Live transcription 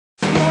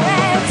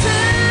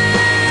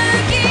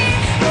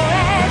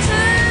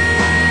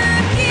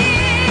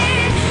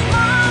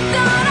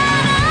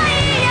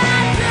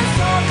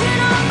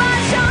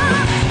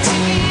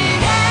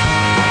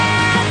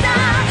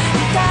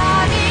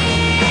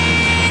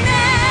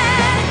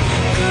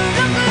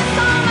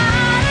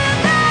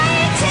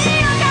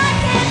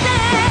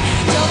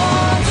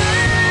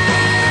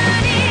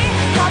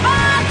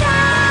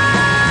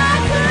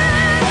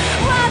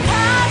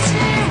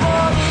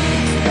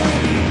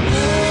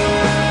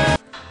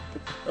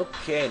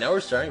Okay, now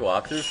we're starting to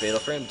walk through Fatal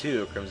Frame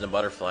 2, Crimson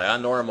Butterfly,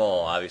 on normal,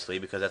 obviously,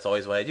 because that's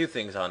always what I do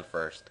things on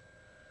first.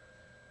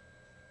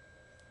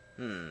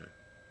 This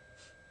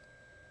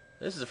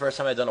is the first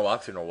time I've done a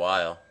walkthrough in a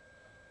while.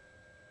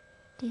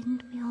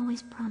 Didn't we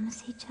always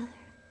promise each other?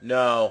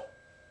 No.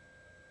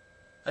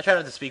 I try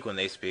not to speak when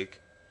they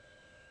speak.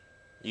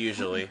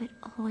 Usually. That we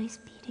would always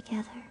be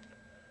together.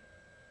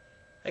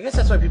 I guess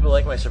that's why people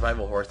like my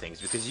survival horror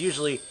things, because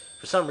usually,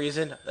 for some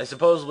reason, I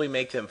supposedly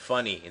make them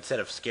funny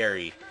instead of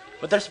scary.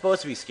 But they're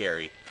supposed to be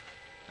scary.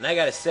 And I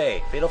gotta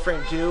say, Fatal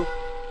Frame 2,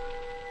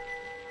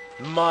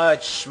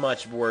 much,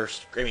 much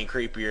worse,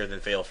 creepier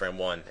than Fatal Frame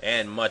 1,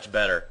 and much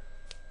better.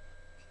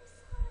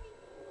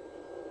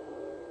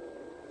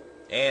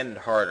 And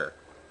harder.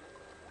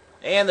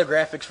 And the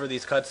graphics for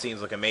these cutscenes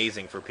look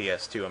amazing for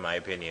PS2, in my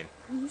opinion.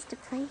 I used to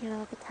play here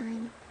all the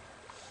time.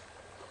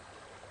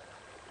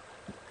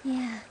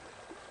 Yeah.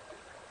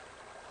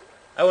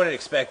 I wouldn't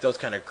expect those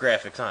kind of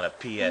graphics on a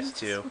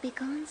PS2. We'll be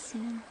gone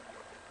soon.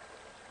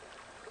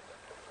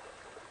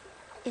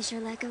 Is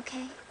your leg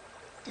okay?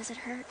 Does it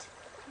hurt?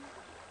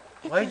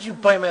 Why did you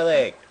bite my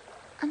leg?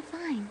 I'm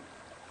fine.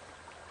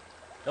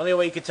 The only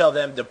way you could tell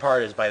them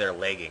depart is by their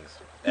leggings.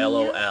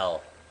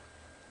 LOL.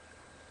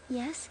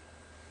 Yes?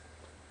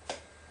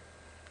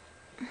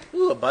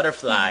 Ooh, a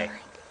butterfly. Never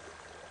mind.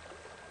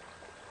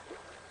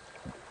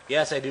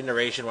 Yes, I do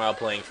narration while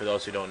playing, for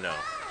those who don't know.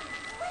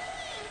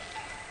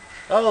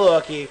 Oh,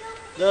 looky.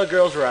 Little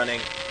girl's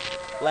running.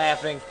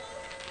 Laughing.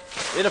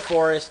 In a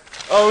forest.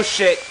 Oh,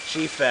 shit.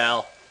 She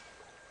fell.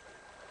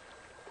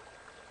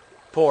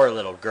 Poor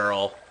little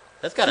girl.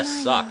 That's gotta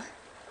suck.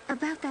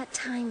 About that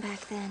time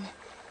back then.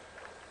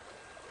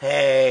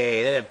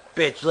 Hey, that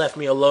bitch left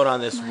me alone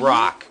on this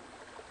rock.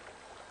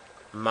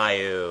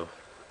 Mayu.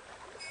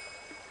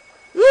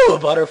 Ooh, a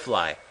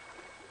butterfly.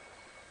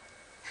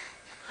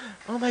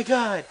 Oh my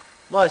god.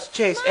 Must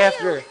chase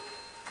after.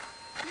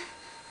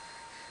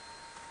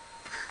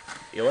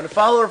 You wouldn't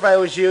follow her if I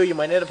was you. You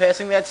might end up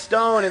passing that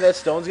stone, and that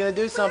stone's gonna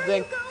do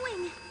something. Where are you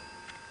going?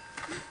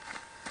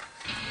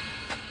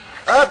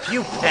 Up,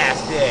 you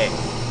passed it.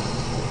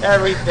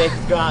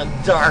 Everything's gone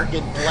dark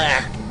and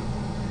black.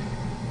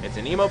 It's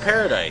an emo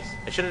paradise.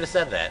 I shouldn't have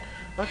said that.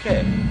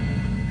 Okay.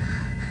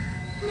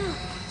 No,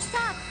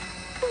 stop!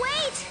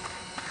 Wait!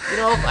 You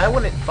know, I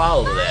wouldn't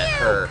follow that,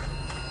 her.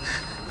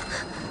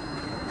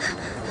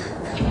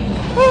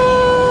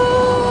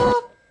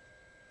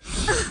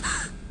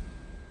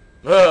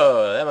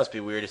 Oh, that must be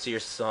weird to see your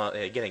son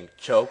getting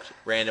choked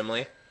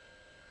randomly.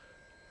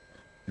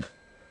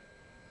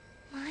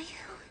 Mayu?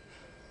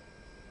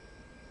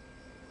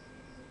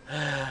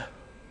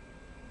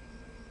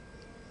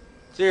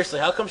 Seriously,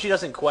 how come she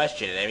doesn't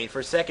question it? I mean, for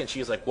a second she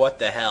was like, what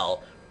the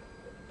hell?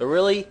 But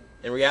really,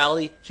 in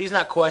reality, she's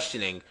not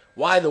questioning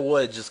why the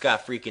woods just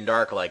got freaking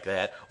dark like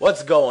that.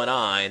 What's going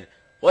on?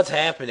 What's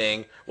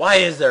happening? Why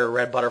is there a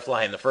red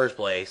butterfly in the first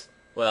place?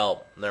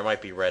 Well, there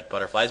might be red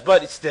butterflies,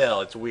 but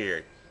still, it's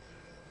weird.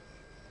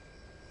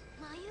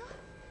 Mayu?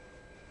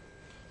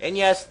 And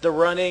yes, the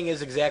running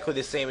is exactly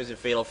the same as in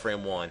Fatal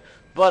Frame 1.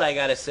 But I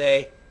gotta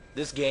say,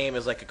 this game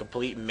is like a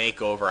complete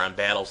makeover on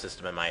battle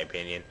system, in my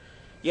opinion.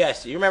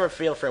 Yes, you remember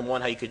Fatal Frame 1,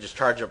 how you could just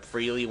charge up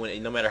freely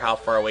when, no matter how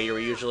far away you were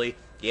usually?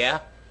 Yeah?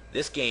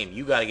 This game,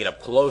 you gotta get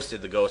up close to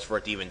the ghost for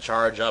it to even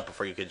charge up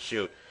before you can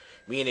shoot.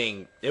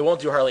 Meaning, it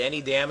won't do hardly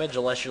any damage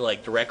unless you're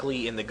like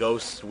directly in the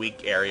ghost's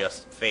weak area,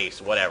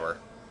 face, whatever.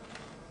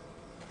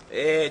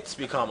 It's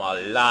become a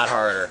lot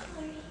harder.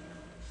 I'm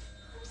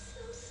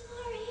so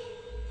sorry.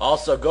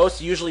 Also, ghosts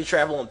usually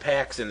travel in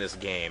packs in this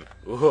game.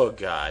 Oh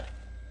god.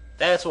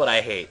 That's what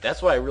I hate.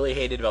 That's what I really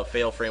hated about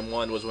Fatal Frame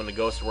 1 was when the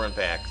ghosts were in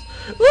packs.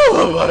 Ooh,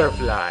 a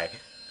butterfly!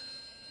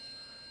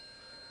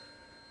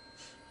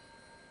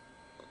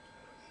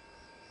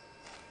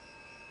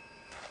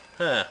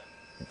 Huh.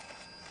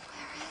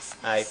 Where is this?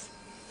 I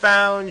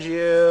found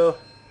you!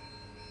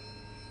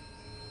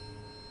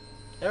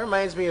 That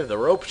reminds me of the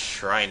rope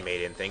shrine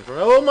maiden thing from...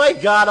 Oh my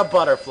god, a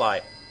butterfly!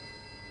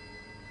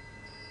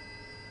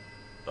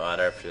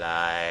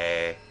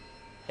 Butterfly.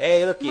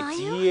 Hey, look, it's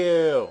Mayu?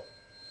 you!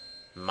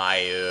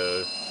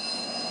 Mayu.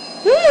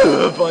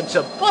 Woo, a bunch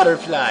of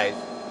butterflies!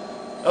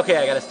 Okay,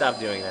 I gotta stop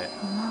doing that.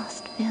 A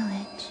lost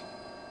village.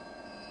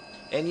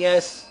 And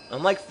yes,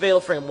 unlike Fatal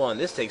Frame 1,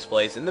 this takes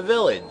place in the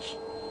village.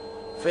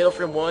 Fatal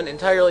Frame 1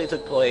 entirely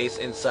took place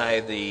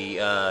inside the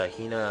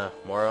Hina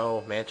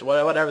Moro mansion,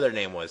 whatever their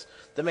name was.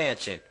 The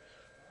mansion.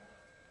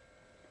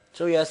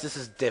 So yes, this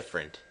is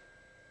different.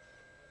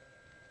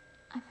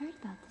 I've heard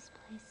about this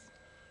place.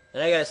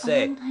 And I gotta A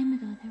say... long time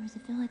ago, there was a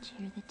village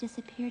here that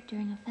disappeared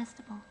during a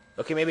festival.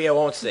 Okay, maybe I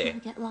won't say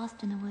People it. who get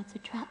lost in the woods are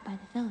trapped by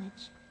the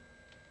village.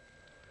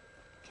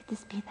 Could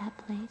this be that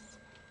place?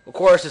 Of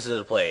course this is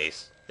a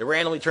place. It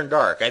randomly turned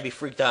dark. I'd be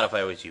freaked out if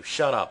I was you.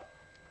 Shut up.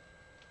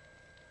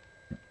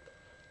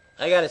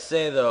 I gotta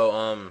say, though,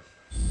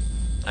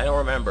 I don't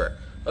remember.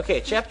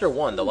 Okay, Chapter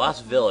 1, The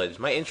Lost Village.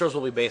 My intros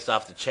will be based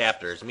off the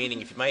chapters,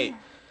 meaning if you might...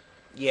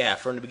 Yeah,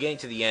 from the beginning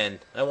to the end.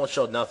 I won't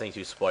show nothing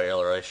too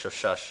spoiler, so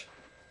shush.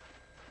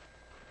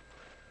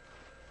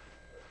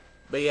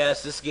 But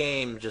yes, this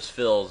game just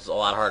feels a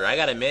lot harder. I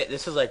gotta admit,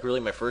 this is like really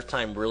my first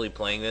time really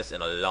playing this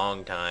in a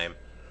long time.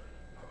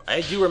 I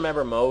do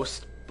remember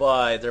most,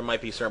 but there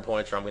might be certain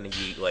points where I'm gonna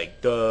be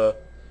like, duh.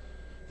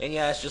 And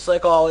yes, just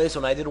like always,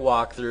 when I did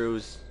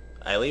walkthroughs,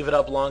 I leave it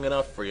up long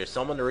enough for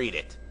someone to read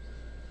it.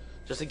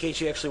 Just in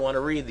case you actually want to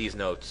read these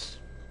notes.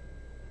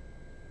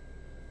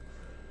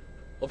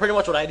 Well, pretty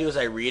much what I do is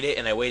I read it,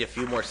 and I wait a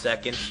few more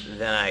seconds, and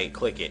then I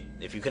click it.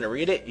 If you couldn't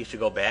read it, you should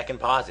go back and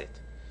pause it.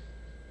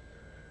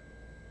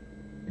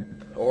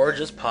 Or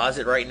just pause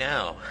it right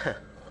now.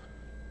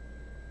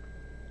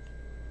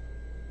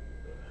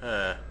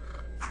 Huh.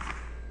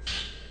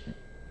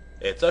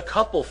 It's a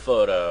couple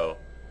photo.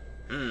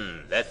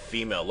 That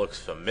female looks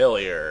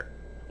familiar.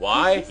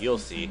 Why? You'll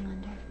see.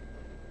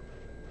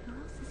 Who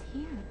else is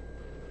here?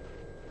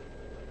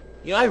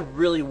 You know, I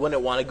really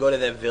wouldn't want to go to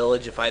that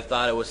village if I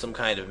thought it was some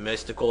kind of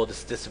mystical,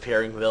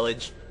 disappearing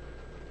village.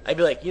 I'd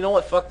be like, you know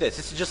what, fuck this.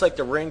 This is just like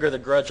The Ring or The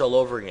Grudge all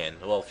over again.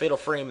 Well, Fatal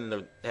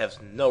Frame has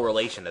no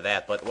relation to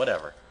that, but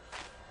whatever.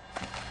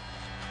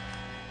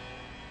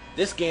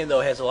 This game,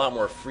 though, has a lot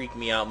more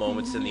freak-me-out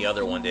moments than the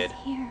other one did.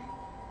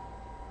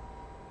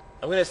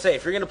 I'm going to say,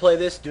 if you're going to play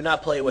this, do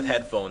not play it with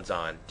headphones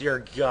on.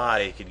 Dear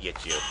God, it could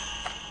get you.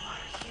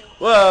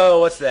 Whoa,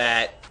 what's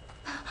that?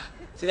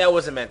 See, that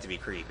wasn't meant to be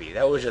creepy.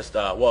 That was just,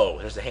 whoa,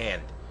 there's a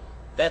hand.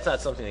 That's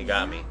not something that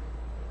got me.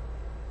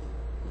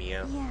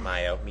 Mia,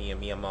 Mio, Mia,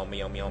 Mia, Mo,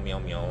 Mio, Mio, Mio,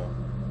 Mio.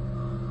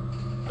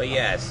 But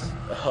yes,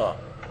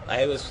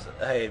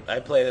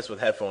 I play this with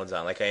headphones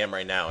on, like I am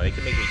right now, and it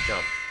can make me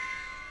jump.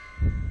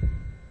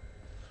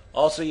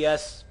 Also,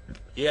 yes,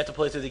 you have to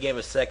play through the game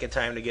a second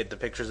time to get the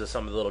pictures of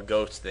some of the little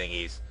ghost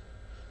thingies.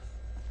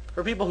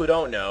 For people who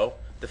don't know,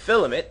 the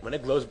filament, when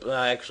it glows...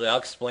 actually, I'll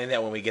explain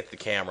that when we get the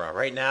camera.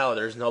 Right now,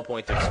 there's no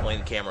point to explain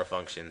the camera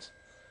functions.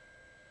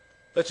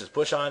 Let's just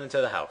push on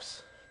into the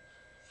house.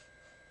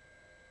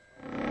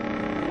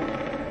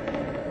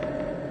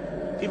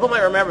 People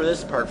might remember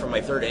this part from my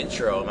third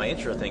intro, my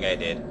intro thing I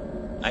did.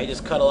 I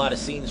just cut a lot of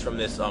scenes from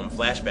this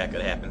flashback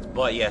that happens.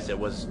 But yes, it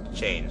was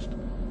changed.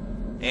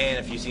 And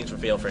a few scenes from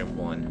Fatal Frame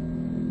 1.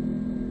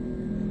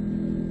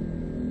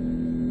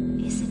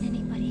 Isn't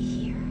anybody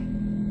here?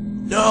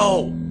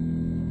 No!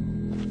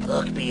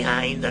 Look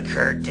behind the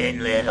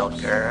curtain, little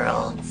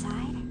girl.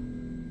 Inside?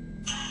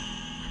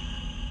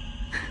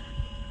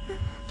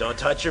 Don't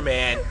touch her,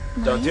 man.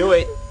 Don't do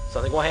it.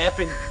 Something will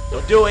happen.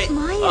 Don't do it.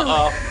 Maya.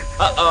 Uh-oh.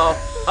 Uh-oh.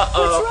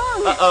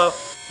 Uh-oh. What's wrong? Uh-oh.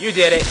 You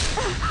did it.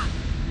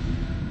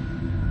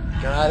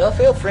 God, those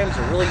Fatal Frames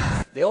are really...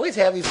 They always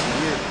have these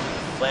weird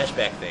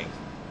flashback things.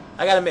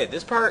 I gotta admit,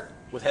 this part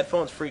with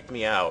headphones freaked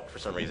me out for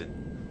some reason.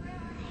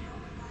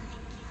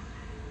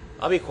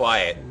 I'll be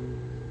quiet.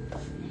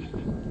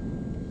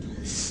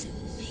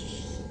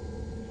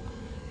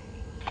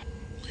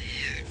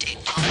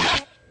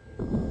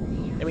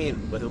 I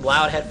mean, with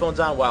loud headphones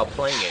on while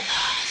playing it.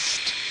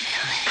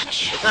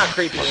 It's not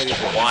creepy maybe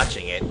if you're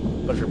watching it,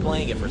 but if you're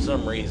playing it for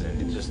some reason,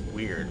 it's just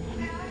weird.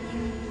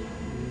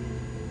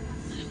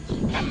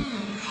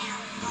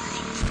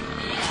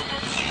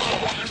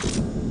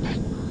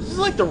 This is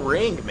like The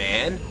Ring,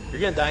 man.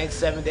 You're gonna die in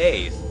 7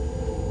 days.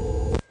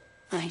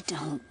 I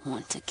don't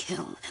want to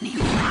kill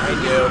anyone. I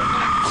do.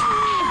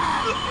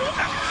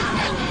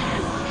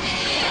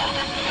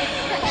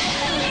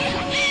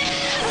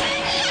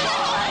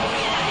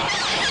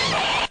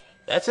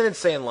 That's an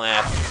insane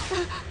laugh.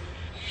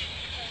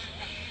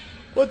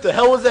 What the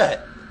hell was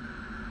that?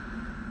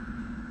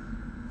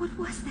 What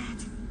was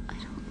that? I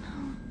don't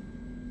know.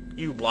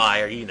 You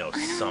liar, you know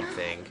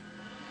something.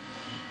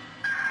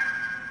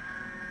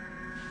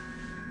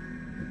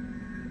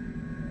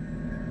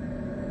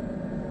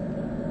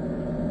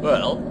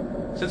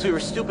 Well, since we were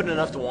stupid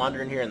enough to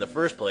wander in here in the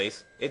first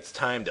place, it's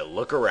time to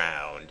look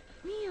around.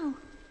 Mio,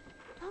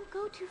 don't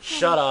go too far.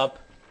 Shut up.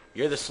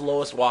 You're the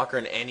slowest walker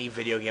in any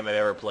video game I've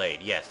ever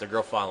played. Yes, the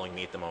girl following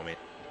me at the moment.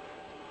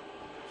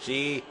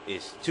 She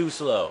is too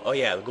slow. Oh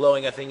yeah, the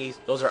glowing thingies,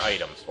 those are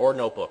items. Or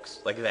notebooks.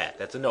 Like that.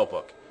 That's a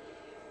notebook.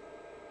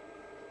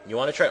 You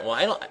want to try... Well,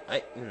 I don't...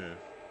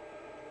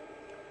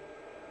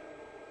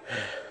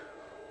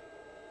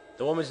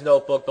 The woman's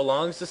notebook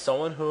belongs to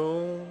someone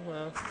who...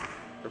 Well,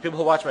 for people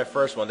who watch my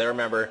first one, they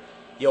remember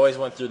he always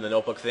went through the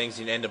notebook things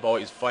and end up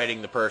always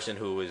fighting the person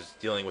who was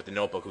dealing with the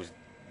notebook, who's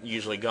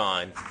usually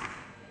gone.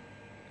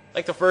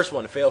 Like the first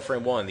one, Fatal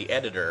Frame 1, the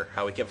editor,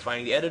 how we kept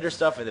finding the editor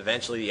stuff, and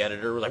eventually the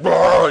editor was like,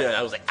 "Roar!" And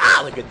I was like,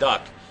 ah, like a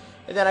duck.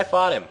 And then I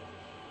fought him.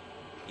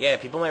 Yeah,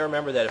 people might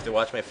remember that if they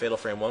watch my Fatal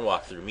Frame 1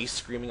 walkthrough, me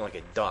screaming like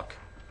a duck.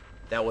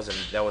 That was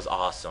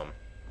awesome.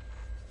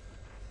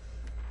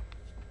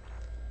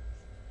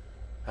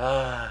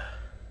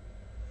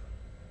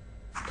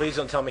 Please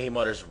don't tell me he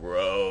mutters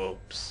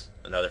ropes.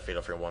 Another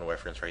Fatal Frame 1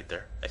 reference right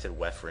there. I said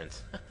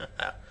reference.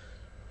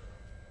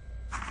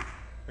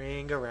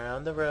 Ring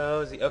around the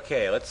rosy.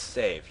 Okay, let's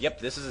save. Yep,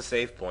 this is a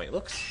save point.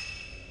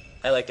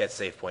 I like that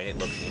save point. It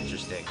looks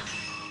interesting.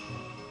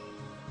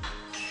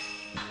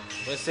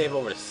 I'm going to save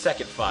over the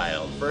second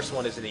file. The first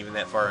one isn't even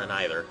that far in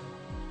either.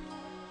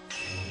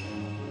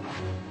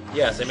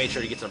 Yes, I made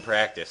sure to get some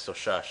practice, so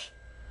shush.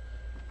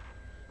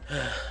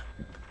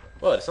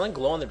 Whoa, did something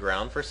glow on the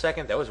ground for a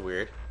second? That was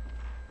weird.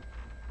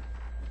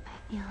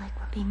 I feel like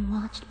we're being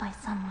watched by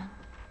someone.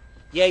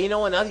 Yeah, you know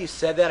what? Now that you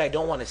said that, I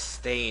don't want to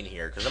stay in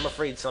here because I'm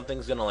afraid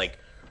something's gonna like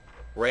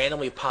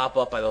randomly pop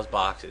up by those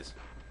boxes.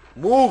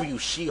 Move, you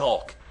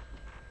She-Hulk!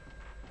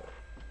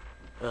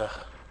 Ugh.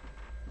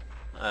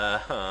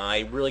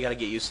 I really gotta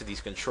get used to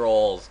these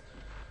controls.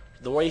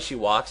 The way she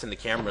walks in the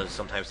camera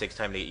sometimes takes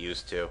time to get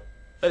used to,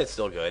 but it's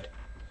still good.